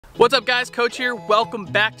What's up guys, Coach here. Welcome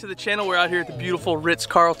back to the channel. We're out here at the beautiful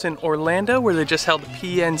Ritz-Carlton Orlando where they just held the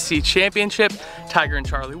PNC Championship. Tiger and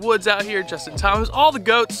Charlie Woods out here, Justin Thomas, all the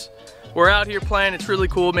GOATs. We're out here playing. It's really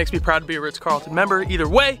cool. It makes me proud to be a Ritz-Carlton member. Either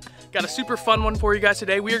way, got a super fun one for you guys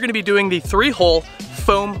today. We are gonna be doing the 3-hole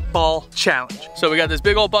foam ball challenge. So we got this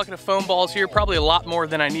big old bucket of foam balls here, probably a lot more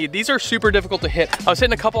than I need. These are super difficult to hit. I was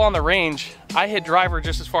hitting a couple on the range. I hit driver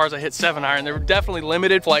just as far as I hit 7-iron. They're definitely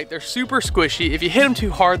limited flight. They're super squishy. If you hit them too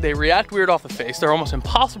hard, they react weird off the face. They're almost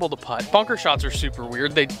impossible to putt. Bunker shots are super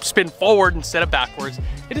weird. They spin forward instead of backwards.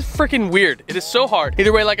 It is freaking weird. It is so hard.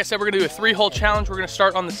 Either way, like I said, we're gonna do a 3-hole challenge. We're gonna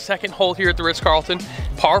start on the second hole here at the Ritz-Carlton,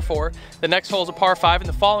 par 4. The next hole is a par 5 and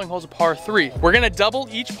the following hole is a par 3. We're gonna double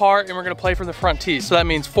each par and we're gonna play from the front tees. So that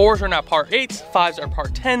means 4s are now par 8s, 5s are par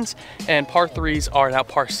 10s, and par 3s are now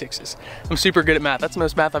par 6s. I'm super good at math. That's the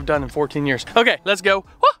most math I've done in 14 years. Okay, let's go.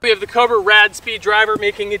 Woo! We have the Cobra Rad Speed Driver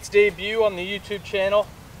making its debut on the YouTube channel.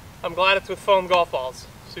 I'm glad it's with foam golf balls.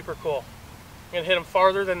 Super cool. I'm gonna hit them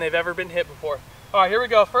farther than they've ever been hit before. All right, here we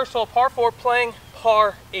go. First hole, par 4, playing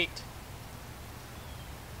par 8.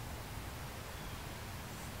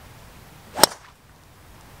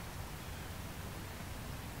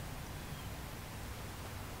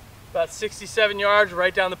 About 67 yards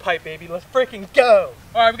right down the pipe, baby. Let's freaking go.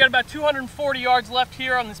 All right, we got about 240 yards left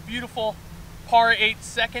here on this beautiful par 8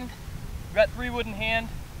 second. We got 3 wood in hand.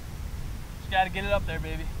 Just gotta get it up there,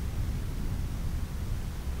 baby.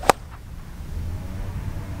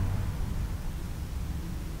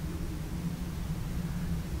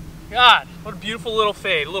 God, what a beautiful little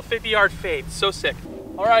fade. A little 50-yard fade, so sick.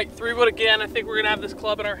 All right, 3 wood again. I think we're gonna have this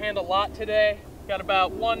club in our hand a lot today. Got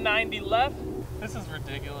about 190 left. This is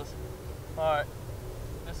ridiculous. All right,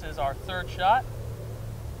 this is our 3rd shot.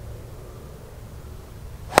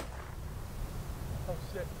 Oh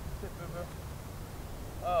shit, boo-boo.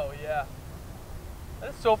 Oh yeah.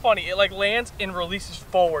 That's so funny. It like lands and releases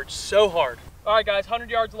forward so hard. All right guys, 100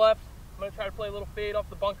 yards left. I'm gonna try to play a little fade off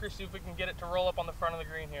the bunker, see if we can get it to roll up on the front of the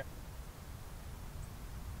green here.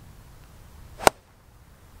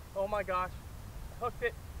 Oh my gosh, I hooked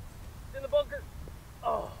it. It's in the bunker.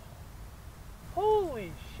 Oh.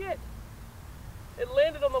 Holy shit. It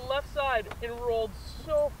landed on the left side and rolled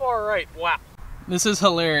so far right. Wow. This is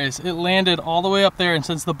hilarious. It landed all the way up there, and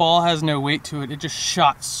since the ball has no weight to it, it just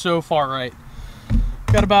shot so far right.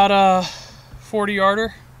 Got about a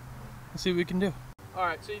 40-yarder. Let's see what we can do. All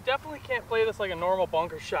right, so you definitely can't play this like a normal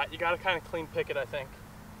bunker shot. You gotta kind of clean pick it, I think.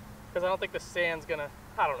 Because I don't think the sand's gonna,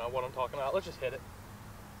 I don't know what I'm talking about. Let's just hit it.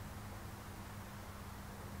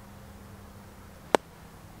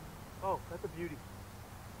 Oh, that's a beauty.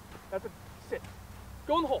 That's a sit.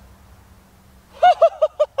 Go in the hole.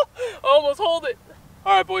 Almost hold it.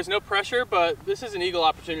 All right, boys, no pressure, but this is an eagle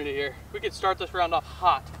opportunity here. We could start this round off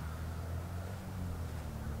hot.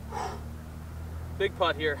 Big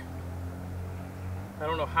putt here. I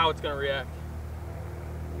don't know how it's gonna react.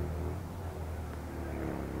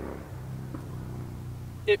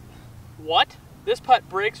 What? This putt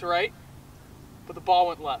breaks right, but the ball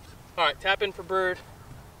went left. All right, tap in for bird.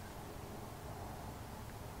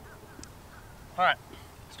 All right,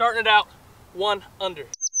 starting it out 1 under.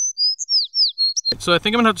 So I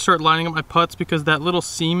think I'm gonna have to start lining up my putts because that little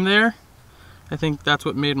seam there, I think that's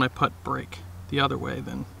what made my putt break the other way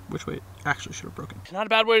than which way it actually should have broken. Not a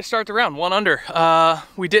bad way to start the round, 1 under.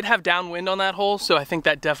 We did have downwind on that hole, so I think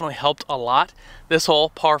that definitely helped a lot. This hole,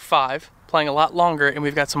 par 5, playing a lot longer, and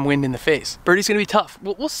we've got some wind in the face. Birdie's gonna be tough.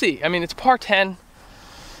 We'll see. I mean, it's par 10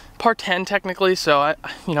 technically, so I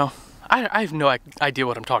have no idea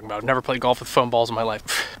what I'm talking about. I've never played golf with foam balls in my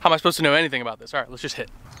life. How am I supposed to know anything about this? All right, let's just hit.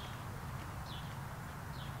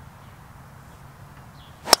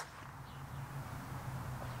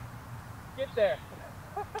 Get there.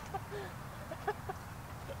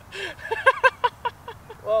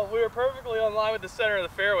 Well, we were perfectly on line with the center of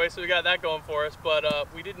the fairway, so we got that going for us, but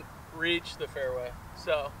we didn't reach the fairway,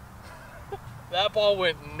 so that ball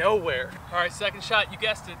went nowhere. All right, second shot, you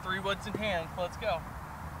guessed it, 3 woods in hand. Let's go.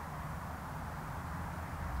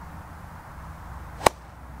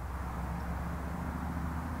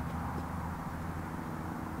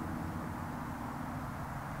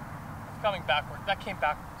 Coming backward. That came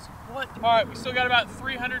backwards. What? All right, we still got about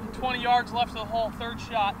 320 yards left of the hole. 3rd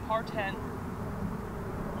shot, par 10.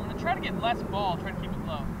 I'm gonna try to get less ball, try to keep it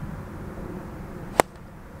low.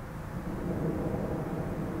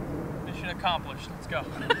 Mission accomplished. Let's go.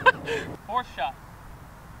 4th shot.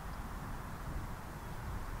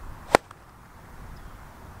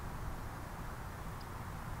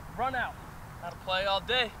 Run out. That'll play all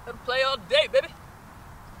day. That'll play all day, baby.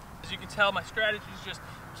 As you can tell, my strategy is just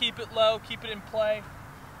keep it low, keep it in play.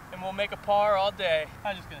 and we'll make a par all day.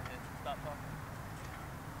 I'm just gonna hit. Stop talking.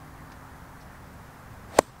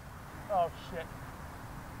 Oh shit.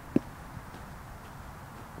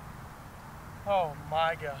 Oh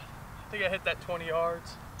my god. I think I hit that 20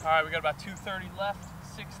 yards. All right, we got about 230 left,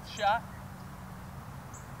 6th shot.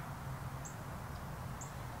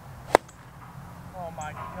 Oh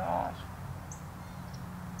my gosh.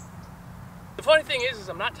 The funny thing is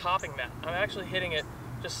I'm not topping that. I'm actually hitting it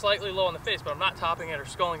just slightly low in the face, but I'm not topping it or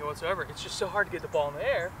sculling it whatsoever. It's just so hard to get the ball in the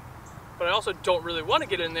air. But I also don't really want to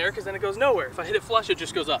get it in there because then it goes nowhere. If I hit it flush, it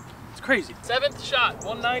just goes up. It's crazy. 7th shot,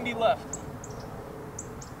 190 left.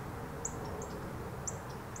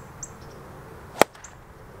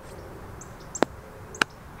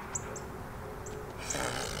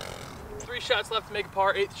 Three shots left to make a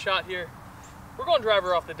par, 8th shot here. We're going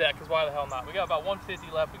driver off the deck, because why the hell not? We got about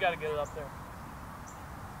 150 left. We got to get it up there.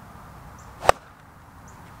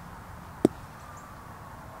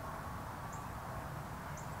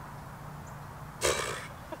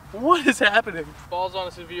 What is happening? Ball's on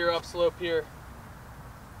a severe upslope here.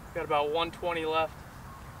 Got about 120 left.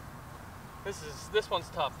 This one's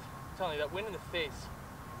tough. I'm telling you, that wind in the face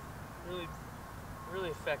really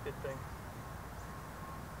affected things.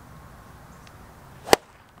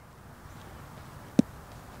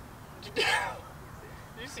 Did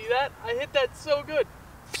you see that? I hit that so good.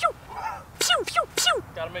 Phew, phew, phew, phew.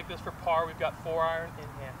 Gotta make this for par. We've got 4-iron in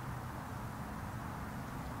hand.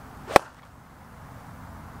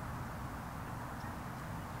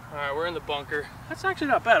 All right, we're in the bunker. That's actually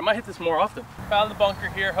not bad. I might hit this more often. Found the bunker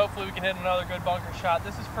here. Hopefully we can hit another good bunker shot.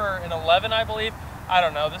 This is for an 11, I believe. I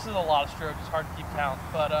don't know. This is a lot of strokes. It's hard to keep count,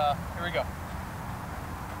 but here we go.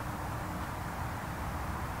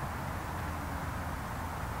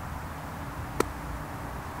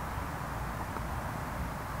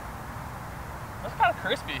 That's kind of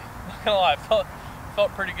crispy. Not gonna lie,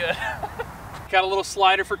 felt pretty good. Got a little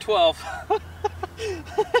slider for 12.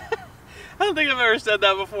 I don't think I've ever said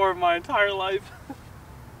that before in my entire life.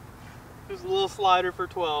 Just a little slider for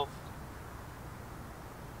 12.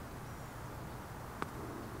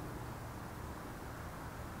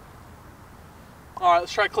 All right,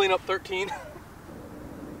 let's try clean up 13.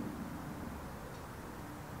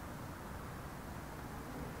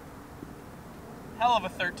 Hell of a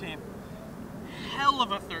 13. Hell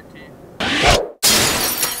of a 13.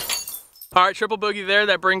 All right, triple bogey there.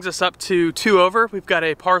 That brings us up to 2 over. We've got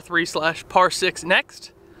a par 3/par 6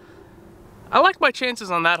 next. I like my chances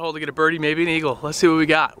on that hole to get a birdie, maybe an eagle. Let's see what we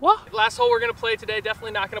got. Well, last hole we're gonna play today,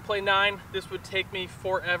 definitely not gonna play 9. This would take me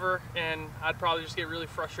forever, and I'd probably just get really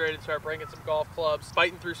frustrated, start breaking some golf clubs,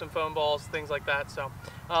 biting through some foam balls, things like that. So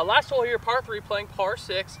last hole here, par 3, playing par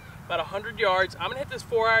 6, about 100 yards. I'm gonna hit this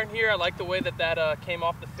 4-iron here. I like the way that came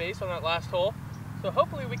off the face on that last hole. So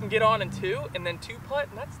hopefully we can get on in 2 and then 2-putt,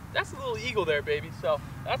 and that's a little eagle there, baby. So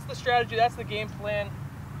that's the strategy, that's the game plan.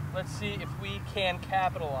 Let's see if we can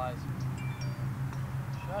capitalize.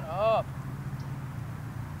 Shut up.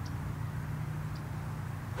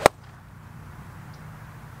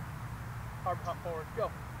 Hard putt forward,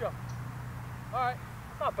 go, go. All right,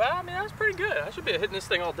 not bad. I mean, that's pretty good. I should be hitting this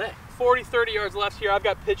thing all day. 40, 30 yards left here. I've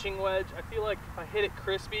got pitching wedge. I feel like if I hit it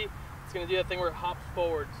crispy, it's gonna do that thing where it hops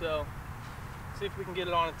forward. So see if we can get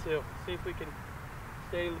it on it too. See if we can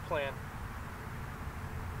stay to the plan.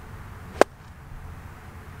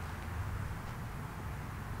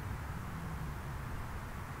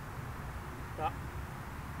 Stop.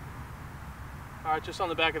 All right, just on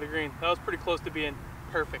the back of the green. That was pretty close to being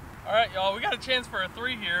perfect. All right, y'all, we got a chance for a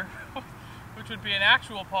 3 here, which would be an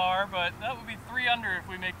actual par, but that would be 3 under if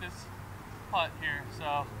we make this putt here.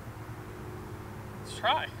 So let's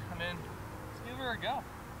try. I mean, let's give her a go.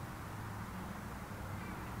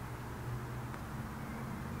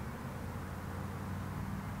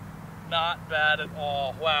 Not bad at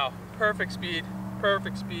all. Wow, perfect speed,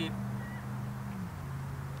 perfect speed.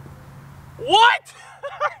 What?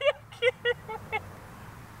 Are you kidding me?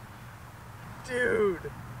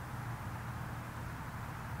 Dude.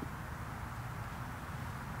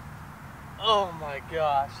 Oh my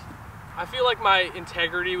gosh. I feel like my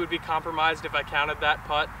integrity would be compromised if I counted that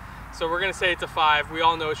putt. So we're gonna say it's a 5. We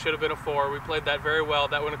all know it should have been a 4. We played that very well.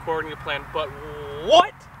 That went according to plan, but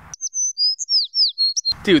what?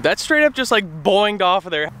 Dude, that straight up just like boinged off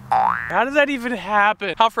of there. How does that even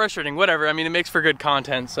happen? How frustrating, whatever. I mean, it makes for good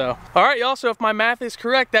content, so. All right, y'all, so if my math is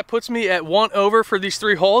correct, that puts me at 1 over for these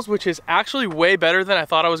 3 holes, which is actually way better than I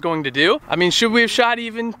thought I was going to do. I mean, should we have shot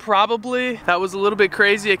even? Probably. That was a little bit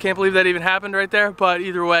crazy. I can't believe that even happened right there, but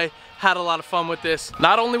either way, had a lot of fun with this.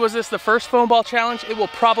 Not only was this the first foam ball challenge, it will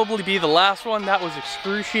probably be the last one. That was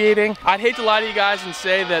excruciating. I'd hate to lie to you guys and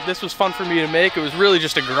say that this was fun for me to make. It was really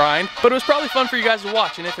just a grind, but it was probably fun for you guys to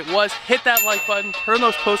watch. And if it was, hit that like button, turn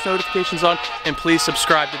those post notifications on, and please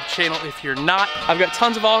subscribe to the channel if you're not. I've got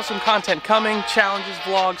tons of awesome content coming, challenges,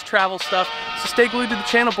 vlogs, travel stuff. So stay glued to the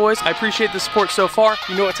channel, boys. I appreciate the support so far.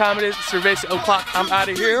 You know what time it is. It's Cerveza O'Clock. I'm out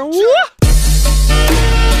of here. Woo!